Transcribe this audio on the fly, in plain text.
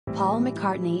Paul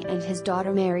McCartney and his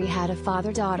daughter Mary had a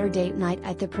father-daughter date night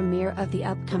at the premiere of the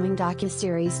upcoming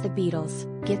docuseries The Beatles,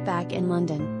 Get Back in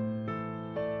London.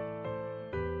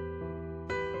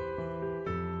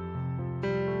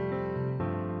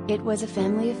 It was a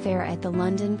family affair at the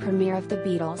London premiere of The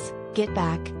Beatles, Get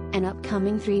Back, an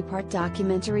upcoming three-part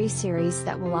documentary series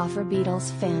that will offer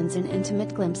Beatles fans an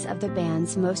intimate glimpse of the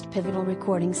band's most pivotal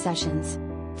recording sessions.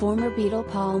 Former Beatle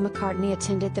Paul McCartney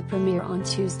attended the premiere on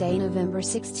Tuesday, November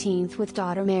 16 with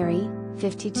daughter Mary,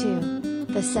 52.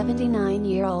 The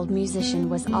 79-year-old musician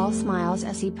was all smiles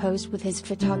as he posed with his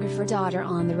photographer daughter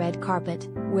on the red carpet,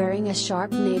 wearing a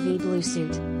sharp navy blue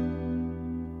suit.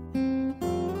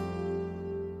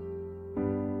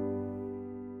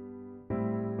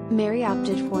 Mary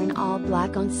opted for an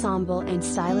all-black ensemble and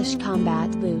stylish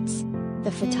combat boots. The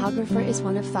photographer is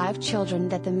one of 5 children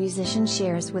that the musician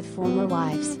shares with former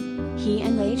wives. He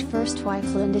and late first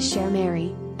wife Linda share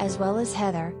Mary, as well as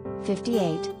Heather,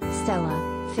 58,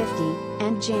 Stella, 50,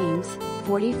 and James,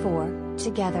 44,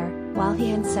 together, while he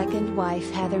and second wife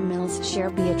Heather Mills share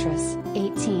Beatrice,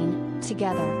 18,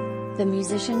 together. The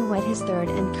musician wed his third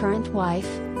and current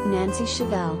wife, Nancy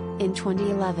Shevell, in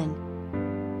 2011.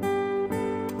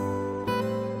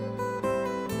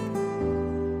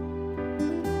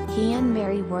 He and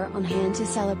Mary were on hand to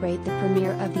celebrate the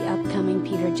premiere of the upcoming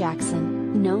Peter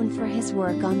Jackson, known for his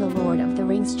work on the Lord of the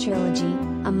Rings trilogy,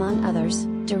 among others,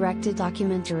 directed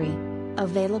documentary.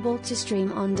 Available to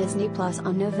stream on Disney Plus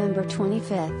on November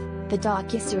 25, the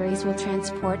docuseries will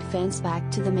transport fans back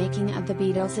to the making of the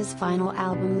Beatles' final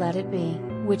album Let It Be,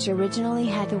 which originally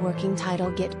had the working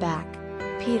title Get Back.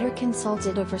 Peter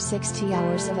consulted over 60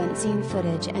 hours of unseen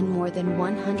footage and more than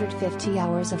 150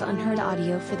 hours of unheard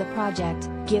audio for the project,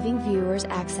 giving viewers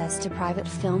access to private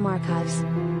film archives.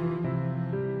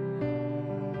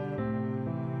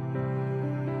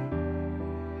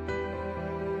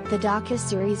 The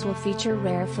docuseries will feature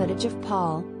rare footage of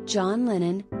Paul, John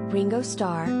Lennon, Ringo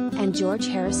Starr, and George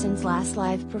Harrison's last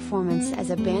live performance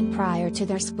as a band prior to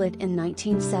their split in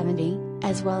 1970,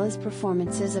 as well as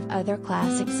performances of other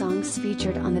classic songs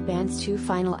featured on the band's 2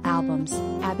 final albums,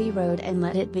 Abbey Road and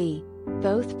Let It Be.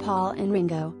 Both Paul and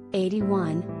Ringo,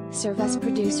 81, serve as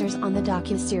producers on the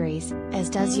docuseries, as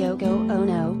does Yoko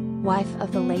Ono, wife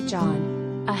of the late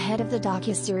John. Ahead of the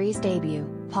docuseries debut,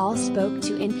 Paul spoke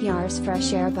to NPR's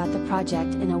Fresh Air about the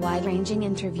project in a wide-ranging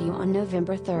interview on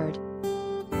November 3.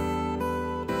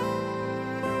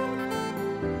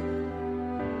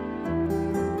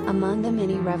 Among the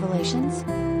many revelations,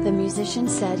 the musician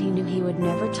said he knew he would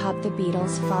never top the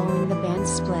Beatles following the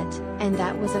band's split, and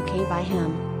that was okay by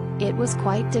him. It was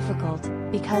quite difficult,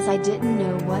 because I didn't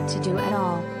know what to do at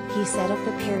all, he said of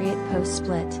the period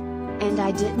post-split. And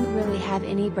I didn't really have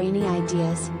any brainy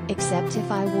ideas, except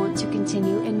if I want to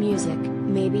continue in music,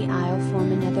 maybe I'll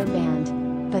form another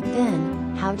band. But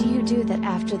then, how do you do that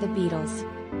after the Beatles?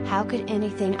 How could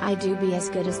anything I do be as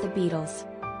good as the Beatles?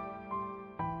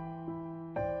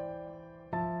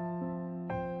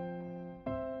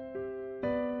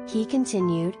 He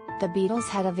continued, the Beatles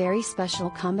had a very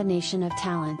special combination of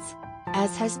talents,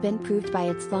 as has been proved by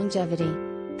its longevity.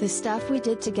 The stuff we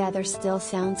did together still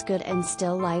sounds good and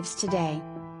still lives today.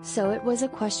 So it was a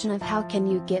question of how can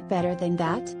you get better than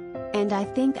that? And I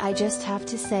think I just have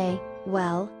to say,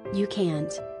 well, you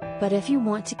can't. But if you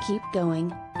want to keep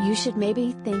going, you should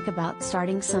maybe think about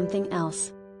starting something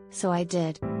else. So I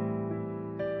did.